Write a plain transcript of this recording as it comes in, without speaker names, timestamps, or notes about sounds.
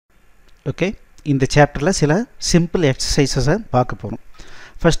Okay, இந்த சாப்டரில் சில சிம்பிள் எக்ஸசைசஸை பார்க்க போகிறோம்.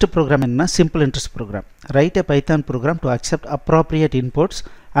 ஃபஸ்ட்டு ப்ரோக்ராம் என்ன? Simple interest program. Right a Python program to accept appropriate inputs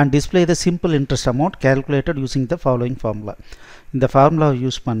and display the simple interest amount calculated using the following formula. இந்த ஃபார்முலாவை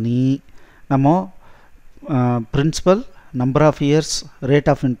use பண்ணி நம்ம principal, number of years, rate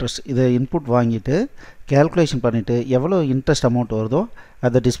of interest இதை input வாங்கிட்டு calculation பண்ணிவிட்டு எவ்வளோ interest amount வருதோ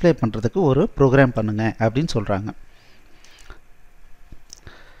அதை டிஸ்பிளே பண்ணுறதுக்கு ஒரு ப்ரோக்ராம் பண்ணுங்க அப்படின்னு சொல்கிறாங்க.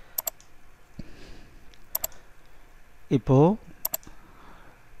 இப்போது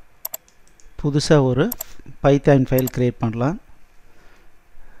புதுசாக ஒரு பைத்தான் ஃபைல் க்ரியேட் பண்ணலாம்.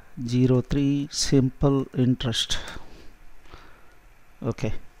 03 simple interest. Okay,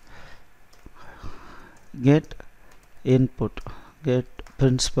 get input, get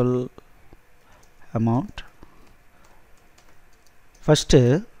principal amount. First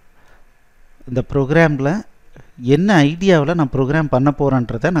இந்த ப்ரோக்ராமில் என்ன ஐடியாவில் நான் ப்ரோக்ராம் பண்ண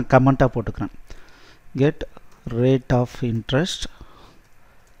போகிறேன்றதை நான் கமெண்ட்டாக போட்டுக்கிறேன். get rate of interest,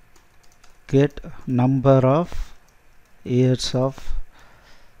 get number of years of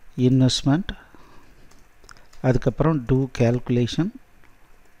investment, அதுக்கப்புறம் do calculation,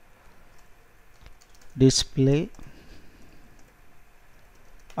 display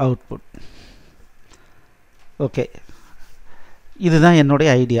output. Okay, இதுதான்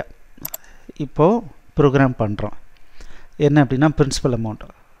என்னுடைய ஐடியா. இப்போது ப்ரோக்ராம் பண்ணுறோம். என்ன அப்படின்னா principal amount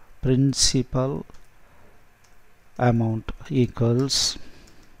equals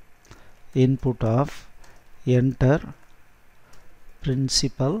input of enter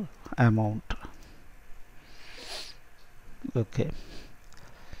principal amount. Okay,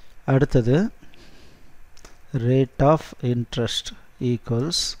 அடுத்தது rate of interest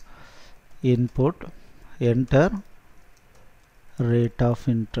equals input enter rate of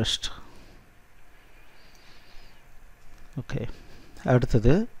interest. Okay,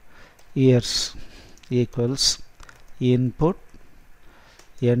 அடுத்தது years equals input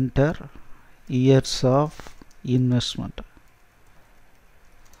enter years of investment.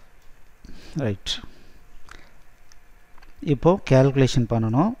 Right, இப்போ calculation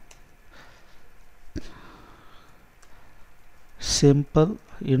பண்ணணும். simple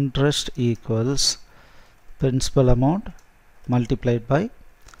interest equals principal amount multiplied by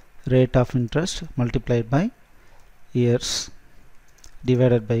rate of interest multiplied by years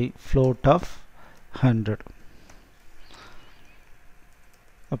divided by float of 100.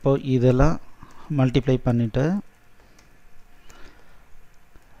 அப்போ இதெல்லாம் multiply பண்ணிவிட்டு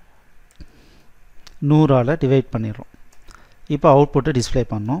 100ஆல் divide பண்ணிடுறோம். இப்போ அவுட்புட்டை display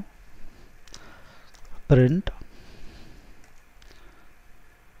பண்ணோம். print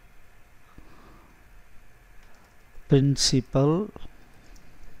principal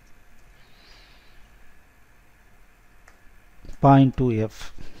point to f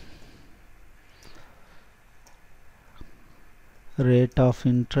rate of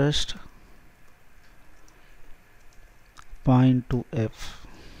interest point to f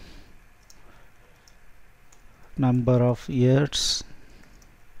number of years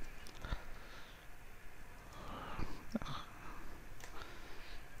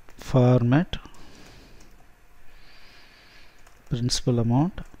format principal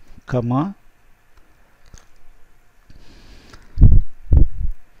amount comma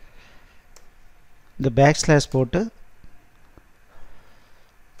இந்த backslash போட்டு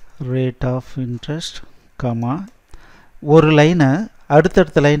rate of interest comma ஒரு லைனை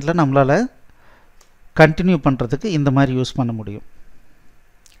அடுத்தடுத்த லைனில் நம்மளால் கண்டினியூ பண்ணுறதுக்கு இந்த மாதிரி யூஸ் பண்ண முடியும்.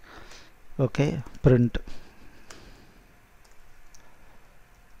 Okay, print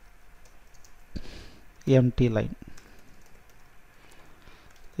empty line,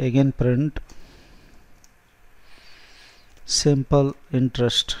 again print simple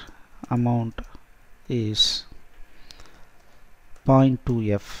interest amount is point to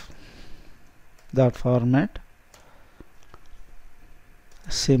f that format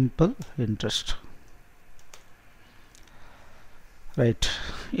simple interest. Right,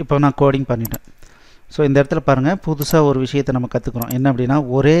 இப்போ நான் கோடிங் பண்ணிட்டேன். ஸோ இந்த இடத்துல பாருங்கள், புதுசாக ஒரு விஷயத்தை நம்ம கற்றுக்குறோம். என்ன அப்படின்னா,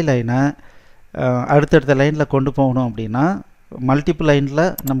 ஒரே லைனை அடுத்தடுத்த லைனில் கொண்டு போகணும் அப்படின்னா மல்டிபிள் லைனில்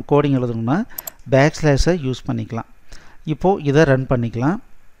நம்ம கோடிங் எழுதணும்னா பேக்ஸ்லாஷை யூஸ் பண்ணிக்கலாம். இப்போது இதை ரன் பண்ணிக்கலாம்.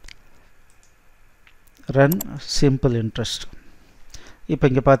 Run simple interest. இப்போ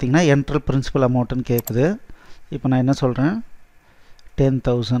இங்கே பார்த்தீங்கன்னா என்ட்ரல் பிரின்சிபல் அமௌண்ட்டுன்னு கேட்குது. இப்போ நான் என்ன சொல்கிறேன்,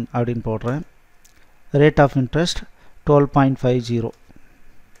 10,000 அப்படின்னு போடுறேன். Rate of interest 12.50,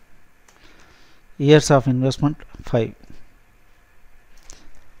 years of investment 5.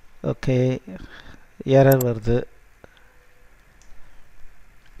 Okay, error வருது.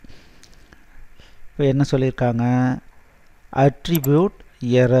 இப்போ என்ன சொல்லியிருக்காங்க, attribute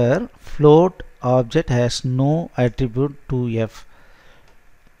error float object has no attribute to f.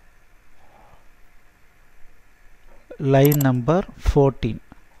 Line number 14.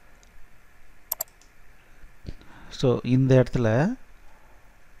 So இந்த இடத்துல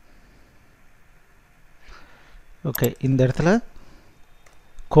ஓகே இந்த இடத்துல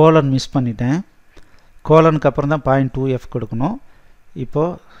கோலன் மிஸ் பண்ணிட்டேன். கோலனுக்கு அப்புறம் தான் 0.2f கொடுக்கணும். இப்போ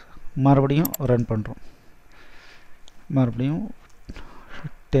மறுபடியும் ரன் பண்ணுறோம். மறுபடியும்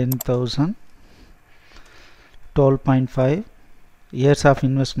 10,000 12.5 years of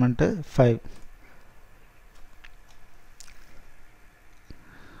investment 5.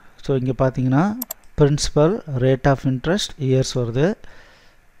 ஸோ இங்கே பார்த்தீங்கன்னா principal rate of interest years வருது.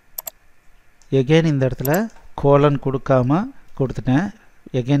 எகெயின் இந்த இடத்துல கோலன் கொடுக்காம கொடுத்துட்டேன்.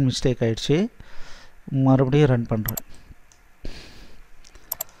 எகெயின் மிஸ்டேக் ஆகிடுச்சு. மறுபடியும் ரன் பண்ணுறேன்.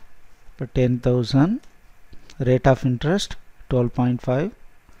 இப்போ 10,000 rate of interest 12.5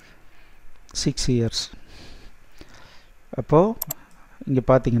 6 years. அப்போது இங்கே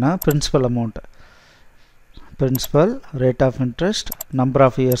பார்த்தீங்கன்னா principal amount, principal rate of interest number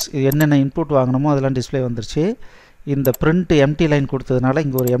of years, இது என்னென்ன இன்புட் வாங்கினமோ அதெல்லாம் டிஸ்பிளே வந்துருச்சு. இந்த பிரிண்ட் எம்டி லைன் கொடுத்ததுனால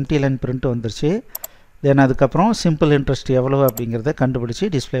இங்கே ஒரு எம்டி லைன் பிரிண்ட் வந்துருச்சு. தென் அதுக்கப்புறம் சிம்பிள் இன்ட்ரெஸ்ட் எவ்வளோ அப்படிங்கிறத கண்டுபிடிச்சி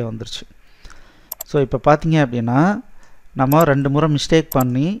டிஸ்பிளே வந்துருச்சு. ஸோ இப்போ பார்த்தீங்க அப்படின்னா நம்ம 2 முறை மிஸ்டேக்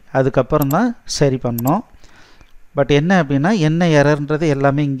பண்ணி அதுக்கப்புறம் தான் சரி பண்ணோம். பட் என்ன அப்படின்னா என்ன எரர்ன்றது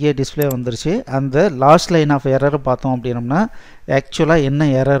எல்லாமே இங்கேயே டிஸ்பிளே வந்துருச்சு. அந்த லாஸ்ட் லைன் ஆஃப் எரர் பார்த்தோம் அப்படின்னம்னா ஆக்சுவலாக என்ன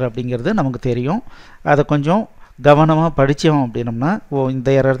எரர் அப்படிங்கிறது நமக்கு தெரியும். அதை கொஞ்சம் கவனமாக படித்தோம் அப்படின்னம்னா இந்த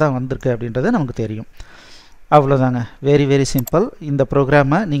எரர் தான் வந்திருக்கு அப்படின்றது நமக்கு தெரியும். அவ்வளோதாங்க. Very very simple. இந்த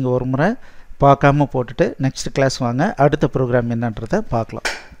ப்ரோக்ராமை நீங்கள் ஒரு முறை பார்க்காம போட்டுட்டு நெக்ஸ்ட் கிளாஸ் வாங்க, அடுத்த ப்ரோக்ராம் என்னன்றதை பார்க்கலாம்.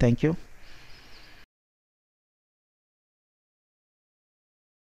 தேங்க்யூ.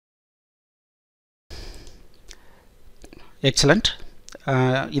 எக்ஸலண்ட்.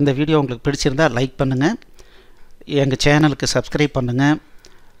 இந்த வீடியோ உங்களுக்கு பிடிச்சிருந்தால் லைக் பண்ணுங்கள், எங்கள் சேனலுக்கு சப்ஸ்கிரைப் பண்ணுங்கள்,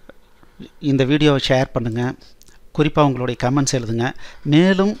 இந்த வீடியோவை ஷேர் பண்ணுங்கள், குறிப்பாக உங்களுடைய கமெண்ட்ஸ் எழுதுங்க.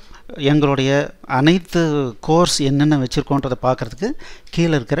 மேலும் எங்களுடைய அனைத்து கோர்ஸ் என்னென்ன வச்சுருக்கோன்றதை பார்க்குறதுக்கு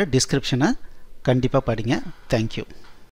கீழே இருக்கிற டிஸ்கிரிப்ஷனை கண்டிப்பாக படிங்க. தேங்க்யூ.